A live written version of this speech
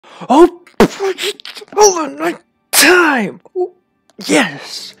Oh, all the night time. Oh,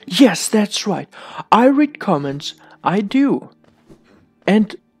 yes, yes, that's right. I read comments. I do.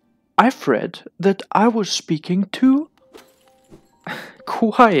 And I've read that I was speaking too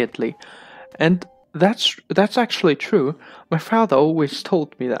quietly. And that's actually true. My father always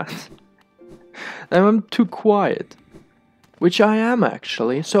told me that. That I'm too quiet. Which I am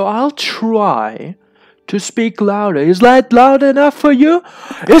actually. So I'll try to speak louder. Is that loud enough for you?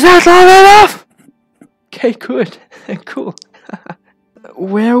 Is that loud enough? Okay, good. Cool.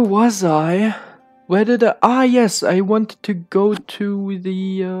 Where was I? Where did I... Ah, yes, I wanted to go to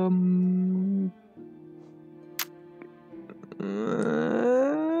the...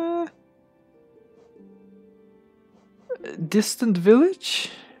 distant village?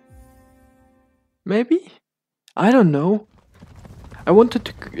 Maybe? I don't know. I wanted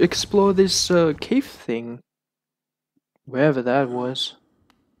to explore this cave thing. Wherever that was.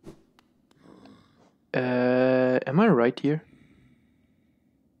 Am I right here?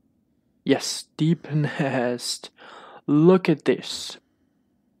 Yes, deep nest. Look at this.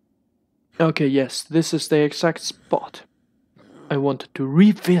 Okay, yes, this is the exact spot I wanted to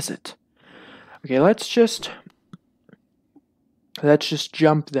revisit. Okay, let's just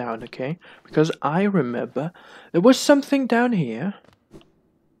jump down, okay? Because I remember there was something down here.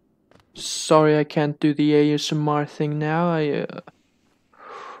 Sorry, I can't do the ASMR thing now.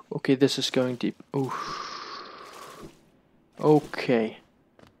 Okay, this is going deep. Oof. Okay.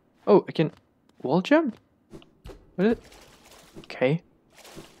 Oh, I can wall jump? What? Okay.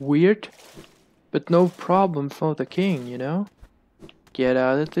 Weird. But no problem for the king, you know? Get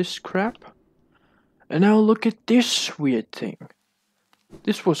out of this crap. And now look at this weird thing.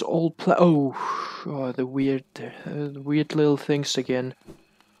 This was all oh, the weird little things again.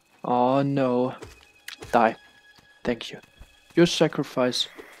 Oh no. Die. Thank you. Your sacrifice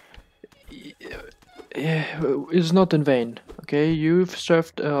is not in vain. Okay, you've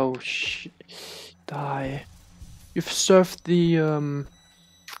served... Oh, die. You've served the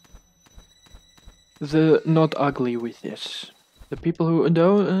not ugly with this. The people who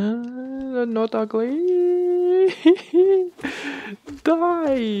don't... they're not ugly.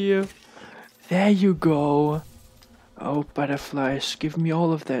 Die. There you go. Oh, butterflies, give me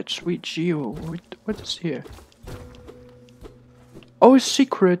all of that. Sweet Geo. What is here? Oh, a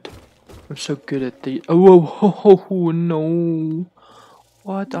secret. I'm so good at the... Oh, no.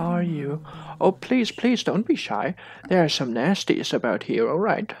 What are you? Oh, please, please don't be shy. There are some nasties about here,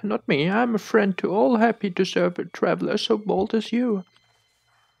 alright? Not me. I'm a friend to all, happy to serve a traveler so bold as you.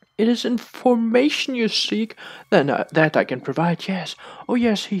 It is information you seek? Then that I can provide, yes. Oh,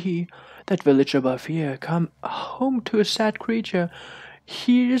 yes, hee. That village above here, come home to a sad creature.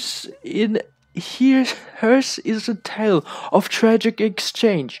 Hers is a tale of tragic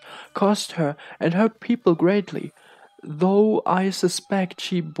exchange, cost her and her people greatly, though I suspect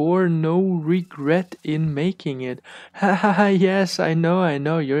she bore no regret in making it. Ha ha ha, yes, I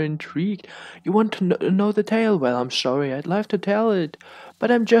know, you're intrigued. You want to know the tale? Well, I'm sorry, I'd love to tell it, but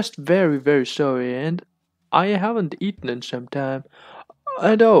I'm just very, very sorry, and I haven't eaten in some time.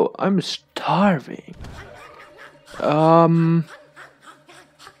 I know, I'm starving.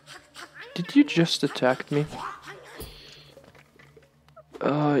 Did you just attack me?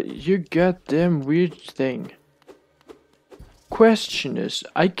 You goddamn weird thing. Question is,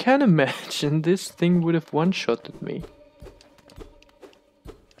 I can imagine this thing would have one-shotted me.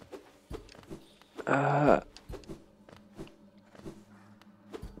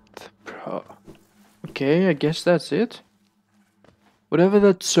 Okay, I guess that's it. Whatever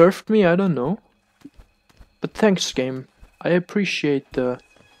that served me, I don't know. But thanks, game. I appreciate the...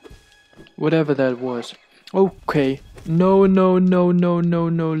 whatever that was. Okay. No,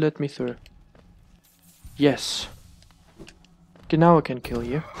 let me through. Yes. Okay, now I can kill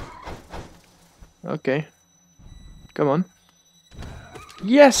you. Okay. Come on.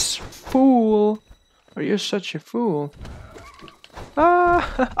 Yes, fool! Are you such a fool?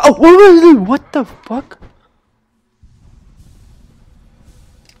 Ah! Oh, what the fuck?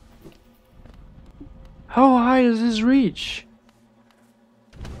 How high does this reach?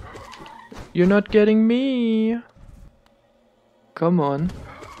 You're not getting me. Come on.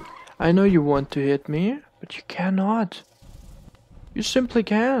 I know you want to hit me, but you cannot. You simply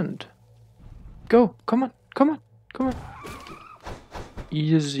can't. Go, come on.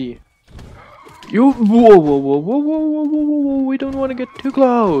 Easy. You... Whoa. We don't want to get too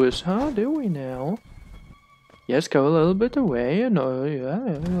close, huh? Do we now? Yes, go a little bit away. No, yeah,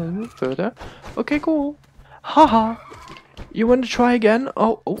 a little bit further. Okay, cool. Haha. You want to try again?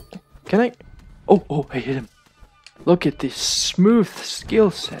 Oh. Can I? Oh, I hit him. Look at this smooth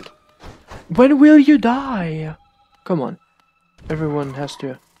skill set. When will you die? Come on. Everyone has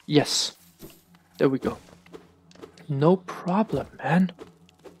to... Yes. There we go. No problem, man.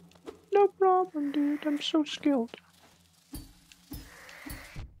 No problem, dude. I'm so skilled.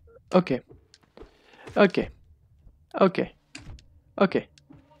 Okay. Okay. Okay. Okay.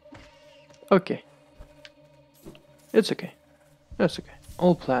 Okay. It's okay. That's okay.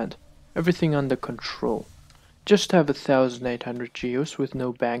 All planned. Everything under control. Just have 1,800 geos with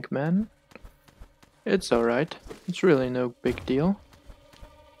no bank man. It's alright. It's really no big deal.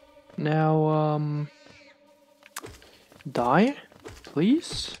 Now, die,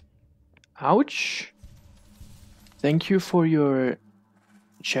 please. Ouch. Thank you for your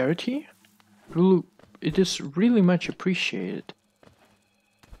charity. It is really much appreciated.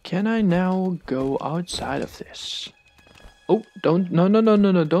 Can I now go outside of this? Oh,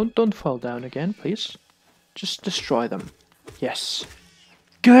 no, don't fall down again, please. Just destroy them. Yes.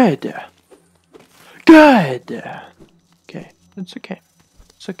 Good. Good. Okay, it's okay.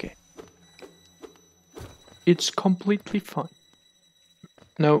 It's okay. It's completely fine.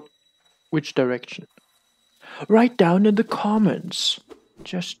 No, which direction? Write down in the comments.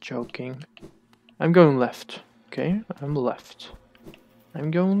 Just joking. I'm going left. Okay, I'm left. I'm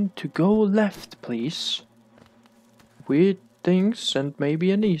going to go left, please. Weird things and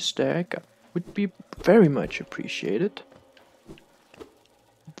maybe an Easter egg would be very much appreciated.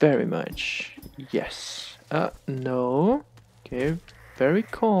 Very much. Yes. No. Okay, very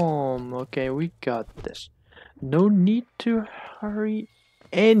calm. Okay, we got this. No need to hurry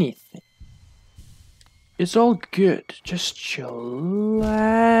anything. It's all good. Just chill.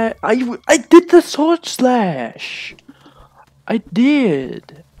 I did the sword slash. I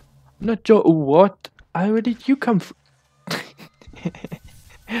did. I'm not sure what. Where did you come from?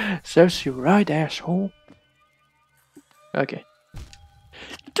 Serves you right, asshole. Okay.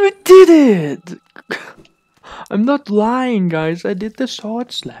 We did it! I'm not lying, guys. I did the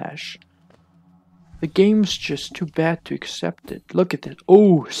sword slash. The game's just too bad to accept it. Look at it.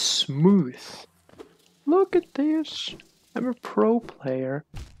 Oh, smooth. Look at this. I'm a pro player.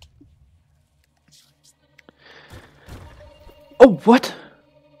 Oh, what?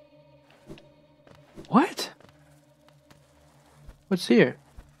 What? What's here?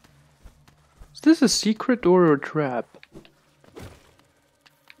 Is this a secret or a trap?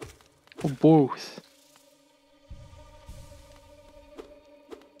 Or both?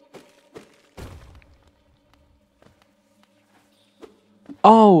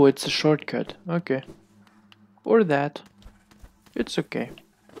 Oh, it's a shortcut. Okay. Or that. It's okay.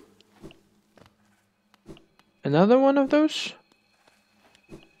 Another one of those?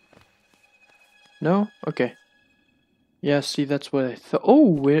 No? Okay. Yeah, see, that's what I thought. Oh,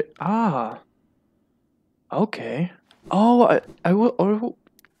 where? Ah. Okay. Oh, I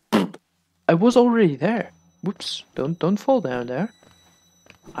was already there. Whoops! Don't fall down there.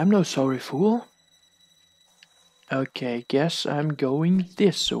 I'm no sorry fool. Okay, guess I'm going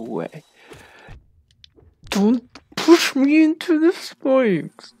this way. Don't push me into the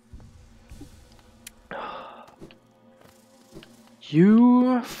spikes.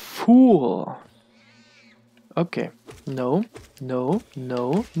 You fool. Okay. No, no,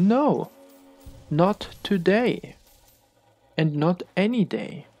 no, no. Not today. And not any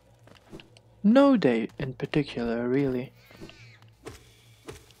day. No day in particular, really.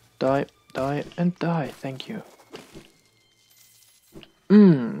 Die, die, and die, thank you.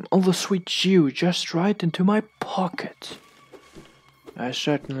 All the sweet geo just right into my pocket. I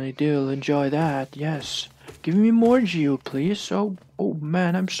certainly do enjoy that, yes. Give me more geo, please. Oh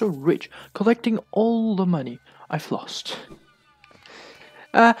man, I'm so rich. Collecting all the money I've lost.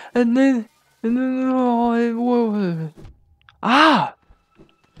 And then... Ah!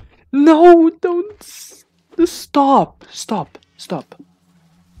 No, don't... Stop.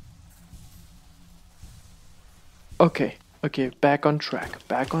 Okay, back on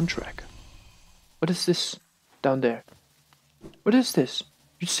track. What is this down there? What is this?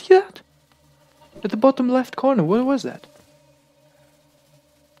 You see that? At the bottom left corner, what was that?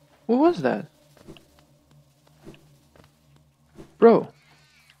 What was that? Bro.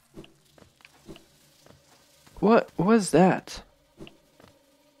 What was that?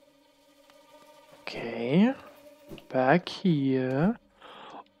 Okay. Back here.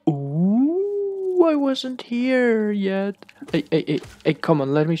 Ooh, I wasn't here yet. Hey, come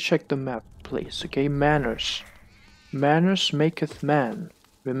on, let me check the map, please. Okay, manners. Manners maketh man.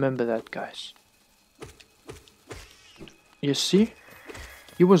 Remember that, guys. You see?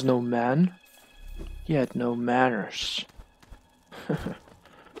 He was no man. He had no manners.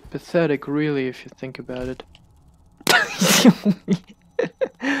 Pathetic, really, if you think about it. kill me.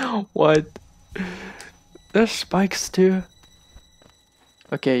 What? There's spikes too.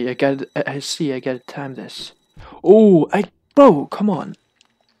 Okay, I see, I gotta time this. Oh, bro, come on.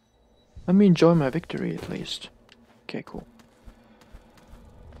 Let me enjoy my victory at least. Okay, cool.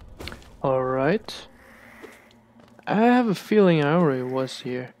 Alright. I have a feeling I already was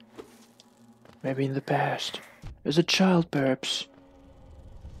here. Maybe in the past. As a child, perhaps.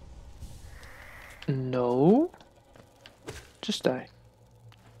 No. Just die.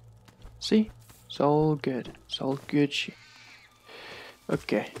 See? It's all good. It's all good shit.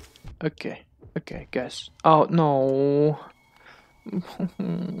 Okay. Okay. Okay, guys. Oh, no.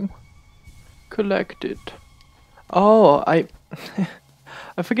 Collect it. Oh, I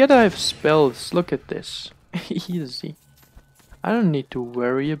forget I have spells. Look at this. Easy. I don't need to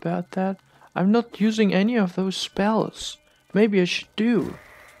worry about that. I'm not using any of those spells. Maybe I should do.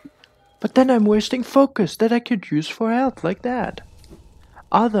 But then I'm wasting focus that I could use for health like that.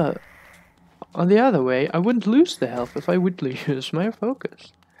 On the other way, I wouldn't lose the health if I would use my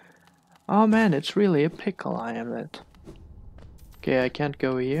focus. Oh man, it's really a pickle I am at. Okay, I can't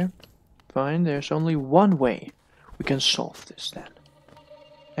go here. Fine, there's only one way we can solve this then.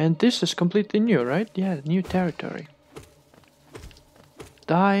 And this is completely new, right? Yeah, new territory.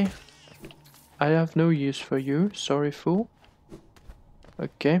 Die. I have no use for you, sorry fool.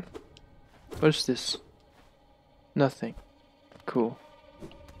 Okay. What's this? Nothing. Cool.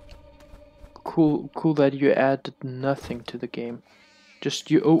 Cool that you added nothing to the game.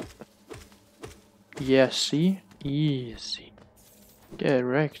 Just you. Oh. Yeah, see? Easy. Get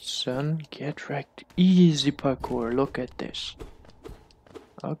wrecked, son. Get wrecked. Easy parkour. Look at this.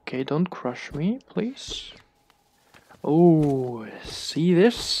 Okay, don't crush me, please. Oh, see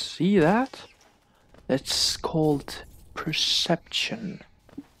this? See that? That's called perception.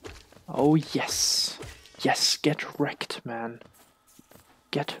 Oh, yes. Yes, get wrecked, man.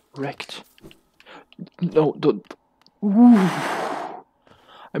 Get wrecked. No, don't. Ooh.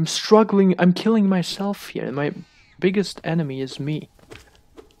 I'm struggling. I'm killing myself here. My biggest enemy is me.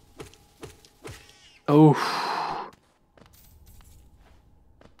 Oh.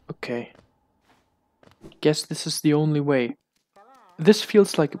 Okay. Guess this is the only way. This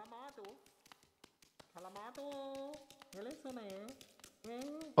feels like...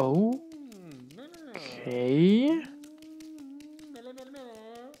 Oh. Okay.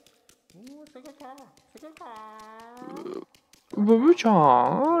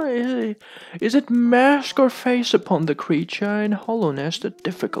 Is it mask or face upon the creature in hollowness a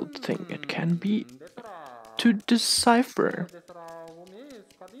difficult thing it can be to decipher?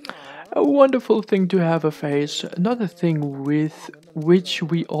 A wonderful thing to have a face, another thing with which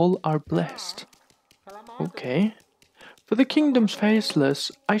we all are blessed. Okay. For the kingdom's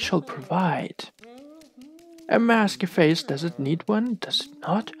faceless, I shall provide. A mask face, does it need one? Does it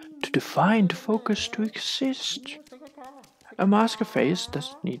not? To define, to focus, to exist. A mask face,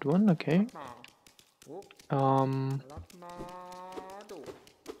 does it need one? Okay.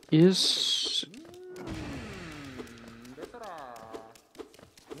 Is...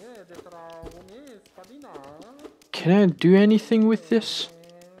 Can I do anything with this?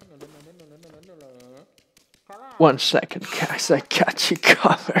 1 second, guys, I got you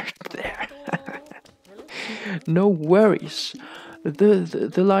covered there. No worries.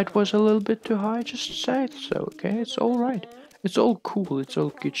 The light was a little bit too high, just say it so, okay? It's alright. It's all cool, it's all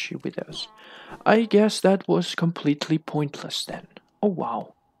Gucci with us. I guess that was completely pointless then. Oh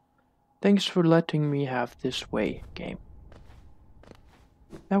wow. Thanks for letting me have this way, game.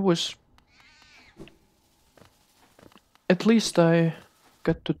 That was... At least I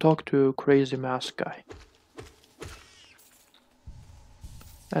got to talk to a crazy mask guy.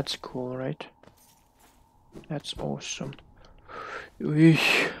 That's cool, right? That's awesome.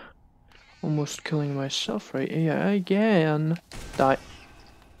 Eesh. Almost killing myself right here again. Die.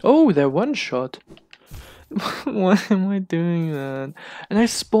 Oh, they're one shot. Why am I doing that? And I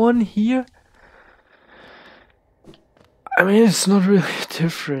spawn here? I mean, it's not really a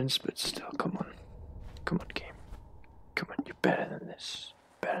difference, but still, come on. Come on, game. Come on, you're better than this.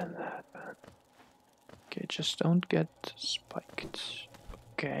 Better than that, man. Okay, just don't get spiked.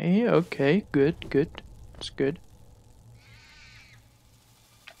 Okay, okay, good, good. It's good.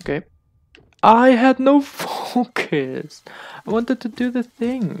 Okay. I had no focus. I wanted to do the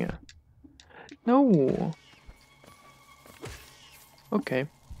thing. No. Okay.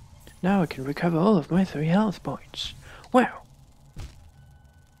 Now I can recover all of my 3 health points. Wow.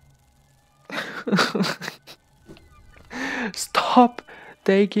 Stop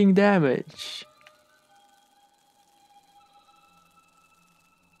taking damage.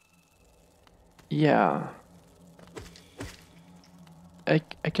 Yeah.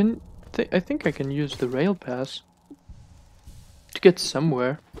 I think I can use the rail pass to get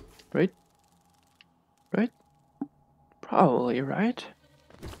somewhere, right? Right? Probably, right?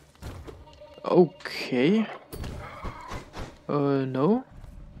 Okay. No.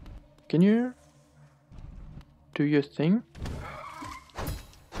 Can you do your thing?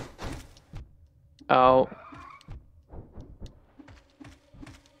 Ow.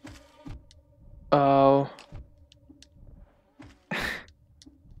 Oh.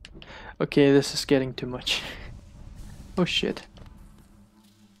 Okay, this is getting too much. Oh shit.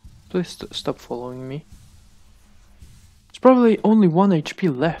 Please stop following me. It's probably only 1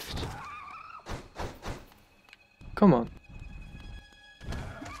 HP left. Come on.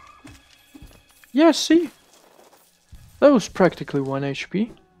 Yeah, see? That was practically 1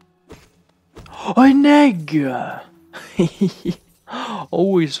 HP. Oh, an egg!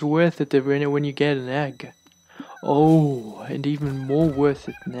 Always worth it when you get an egg. Oh, and even more worth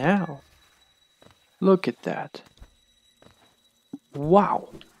it now. Look at that. Wow.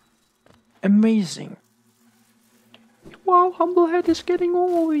 Amazing. Wow, Humblehead is getting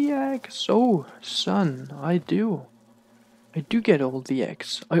all the eggs. Oh, son, I do get all the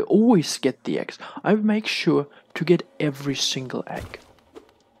eggs. I always get the eggs. I make sure to get every single egg.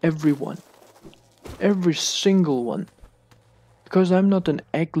 Every one. Every single one. Because I'm not an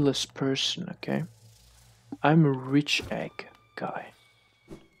eggless person, okay? I'm a rich egg guy.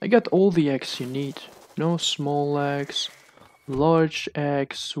 I got all the eggs you need. No small eggs, large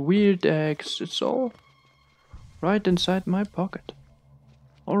eggs, weird eggs. It's all right inside my pocket.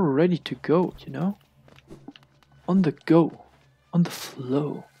 All ready to go, you know? On the go. On the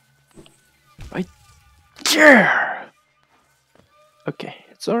flow. Right there! Okay,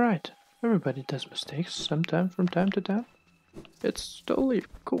 it's alright. Everybody does mistakes sometimes from time to time. It's totally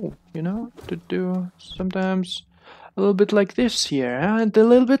cool, you know, to do sometimes a little bit like this here, and a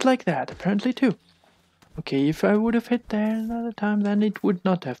little bit like that, apparently too. Okay, if I would have hit there another time, then it would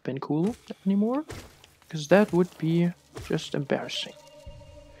not have been cool anymore, because that would be just embarrassing.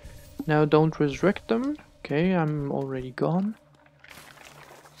 Now don't resurrect them. Okay, I'm already gone.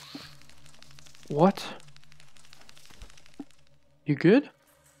 What? You good?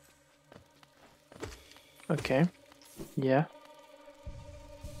 Okay. Yeah.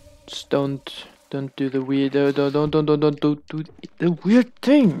 Just don't do the weird, don't do the weird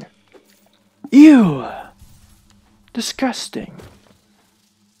thing. Ew. Disgusting.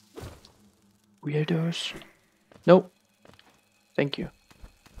 Weirdos. Nope. Thank you.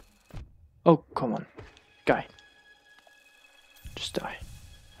 Oh, come on. Guy. Just die.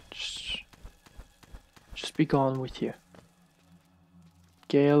 Just be gone with you.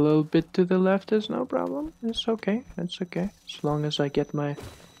 Okay, a little bit to the left is no problem. It's okay. It's okay. As long as I get my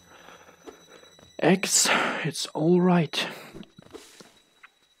eggs, it's alright.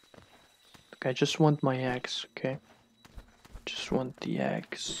 Okay, I just want my eggs, okay? Just want the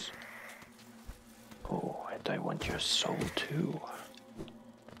eggs. Oh, and I want your soul too.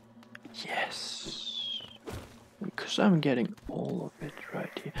 Yes. Because I'm getting all of it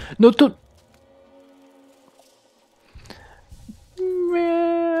right here. No, don't!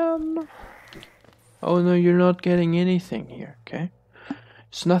 Man. Oh no, you're not getting anything here, okay?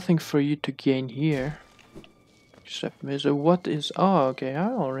 There's nothing for you to gain here. Except Mizo. What is... Oh, okay, I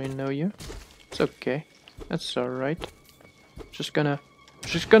already know you. It's okay. That's alright. Just gonna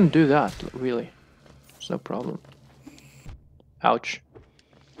do that, really. It's no problem. Ouch.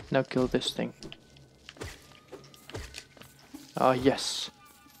 Now kill this thing. Oh, yes.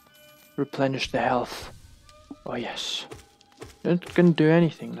 Replenish the health. Oh, yes. You're not gonna do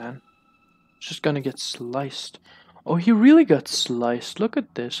anything, man. It's just gonna get sliced. Oh, he really got sliced. Look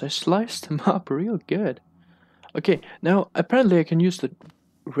at this. I sliced him up real good. Okay, now apparently I can use the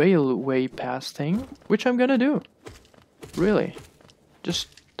railway pass thing, which I'm gonna do. Really.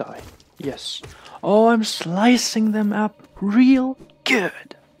 Just die. Yes. Oh, I'm slicing them up real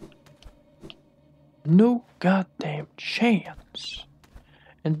good. No goddamn chance.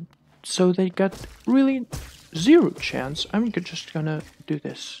 And so they got really 0 chance. I'm just gonna do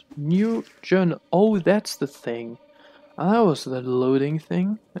this. New journal. Oh, that's the thing. Oh, that was the loading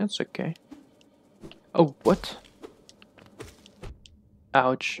thing. That's okay. Oh, what?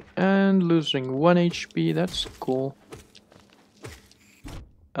 Ouch. And losing 1 HP. That's cool.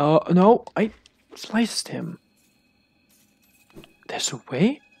 Oh, no. I sliced him. There's a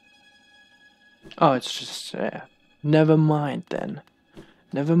way? Oh, it's just... never mind then.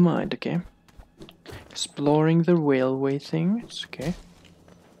 Never mind, okay. Exploring the railway thing. It's okay.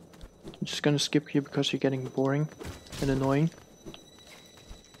 I'm just gonna skip here because you're getting boring and annoying.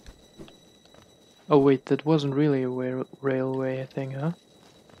 Oh wait, that wasn't really a railway thing, huh?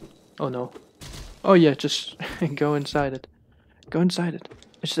 Oh no. Oh yeah, just go inside it. Go inside it.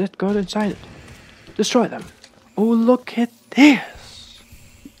 Is that go inside it? Destroy them. Oh, look at this,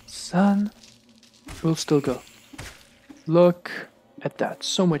 son. We'll still go. Look at that.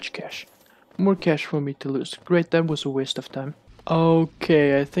 So much cash. More cash for me to lose. Great, that was a waste of time.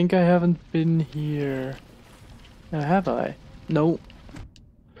 Okay, I think I haven't been here. Have I? No.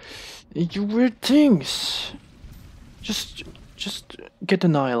 You weird things. Just get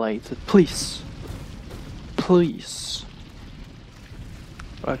annihilated, please. Please.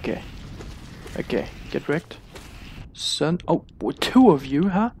 Okay. Okay, get wrecked. Son. Oh, two of you,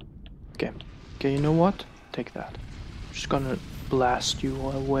 huh? Okay. Okay, you know what? Take that. I'm just gonna blast you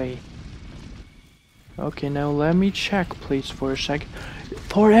away. Okay, now let me check, please, for a sec.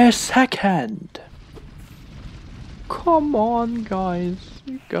 For a second! Come on, guys.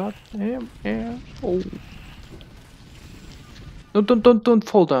 You got him. Yeah. Oh. No, don't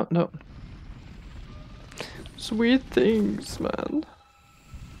fall down. No. Sweet things, man.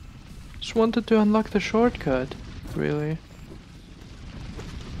 Just wanted to unlock the shortcut. Really.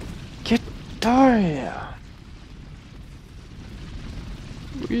 Get there.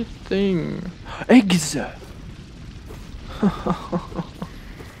 Sweet thing. Eggs!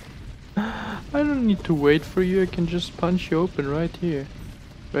 I don't need to wait for you, I can just punch you open right here.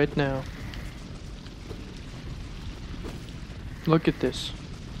 Right now. Look at this.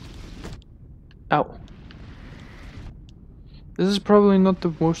 Ow. This is probably not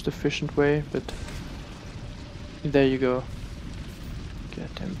the most efficient way, but there you go.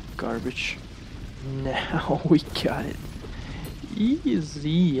 Goddamn garbage. Now we got it.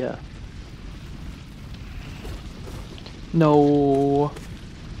 Easy. No.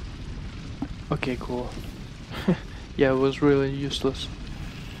 Okay, cool. Yeah, it was really useless.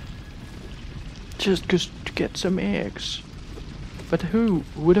 Just to get some eggs. But who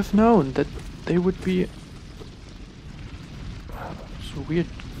would have known that they would be... It's a weird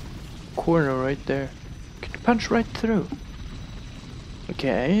corner right there. Could punch right through.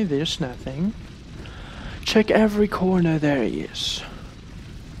 Okay, there's nothing. Check every corner there is.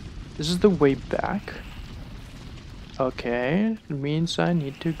 This is the way back. Okay, it means I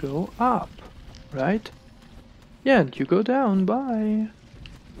need to go up, right? Yeah, and you go down, bye.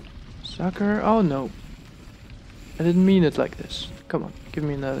 Sucker, oh no. I didn't mean it like this. Come on, give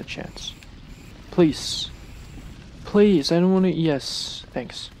me another chance. Please. Please, I don't want to... Yes,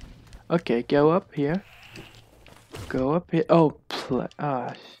 thanks. Okay, go up here. Go up here. Oh,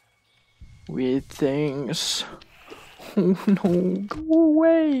 weird things. Oh no, go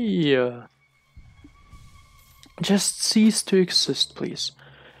away. Just cease to exist, please.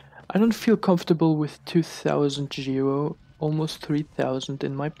 I don't feel comfortable with 2000 geo, almost 3000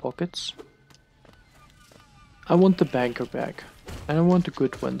 in my pockets. I want the banker back. I don't want a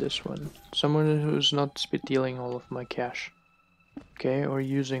good one this one. Someone who's not stealing all of my cash. Okay, or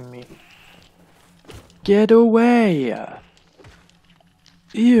using me. Get away!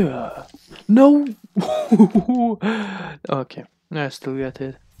 Yeah. No! Okay, I still got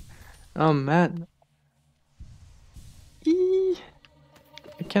hit. Oh man.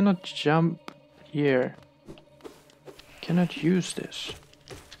 I cannot jump here. Cannot use this.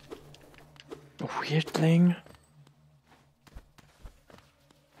 Weird thing.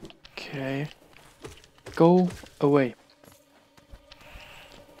 Okay. Go away.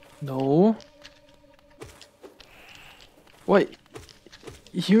 No. Wait.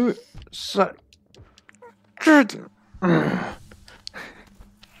 You suck.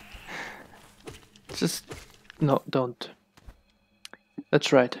 Just no, don't.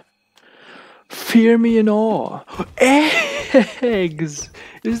 That's right. Fear me in awe. Eggs!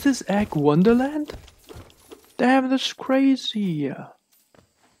 Is this Egg Wonderland? Damn, that's crazy.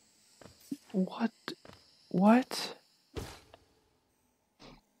 What? What?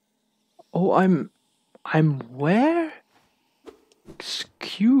 Oh, I'm where?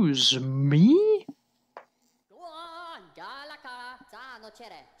 Excuse me? Go on, Galaka, Zano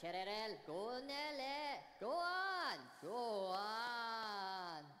Chere, Cherel, Gonele, go on,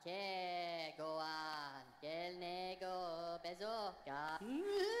 Che, go on, Kel Nego, Bezoka.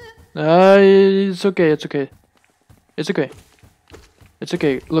 It's okay, it's okay. It's okay. It's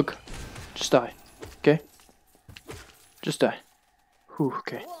okay, look. Just die. Okay? Just die. Whew,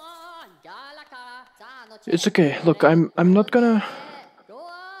 okay. It's okay, look, I'm not gonna...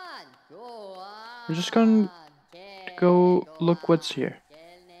 I'm just gonna go look what's here.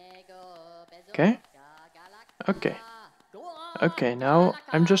 Okay? Okay. Okay, now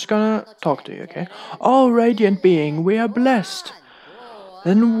I'm just gonna talk to you, okay? Oh, radiant being, we are blessed.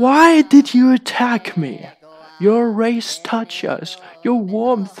 Then why did you attack me? Your rays touch us, your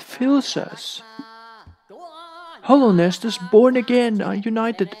warmth fills us. Hollowness is born again, are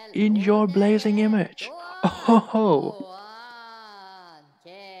united in your blazing image. Oh,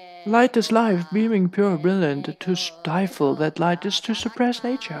 light is life, beaming pure brilliant. To stifle that light is to suppress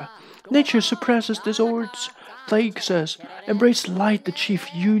nature. Nature suppresses disorders, plagues us. Embrace light, the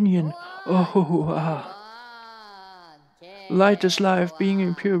chief union. Oh, light is life,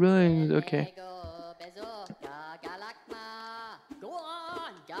 being pure brilliant. Okay.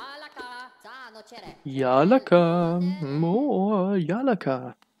 Yalaka. More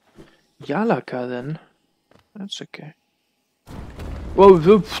Yalaka. Yalaka then. That's okay.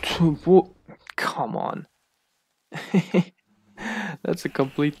 Whoa, come on. That's a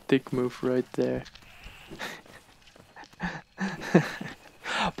complete dick move right there.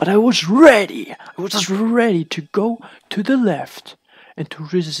 But I was ready. I was just ready to go to the left and to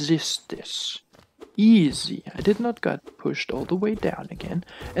resist this. Easy. I did not get pushed all the way down again.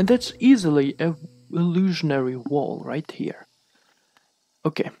 And that's easily a illusionary wall right here.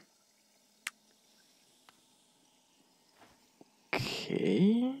 Okay.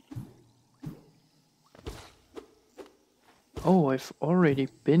 Okay. Oh, I've already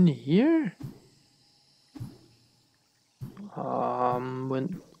been here?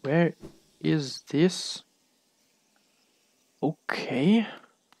 Where is this? Okay.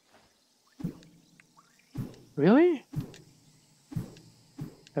 Really?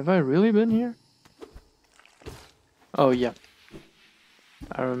 Have I really been here? Oh yeah.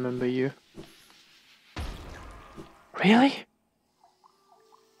 I remember you. Really?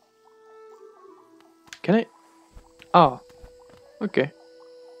 Can I? Oh. Okay.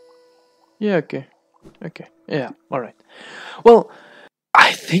 Yeah, okay. Okay. Yeah, alright. Well,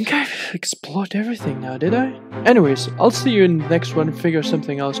 I think I've explored everything now, did I? Anyways, I'll see you in the next one, figure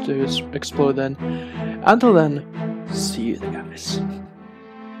something else to explore then. Until then, see you guys.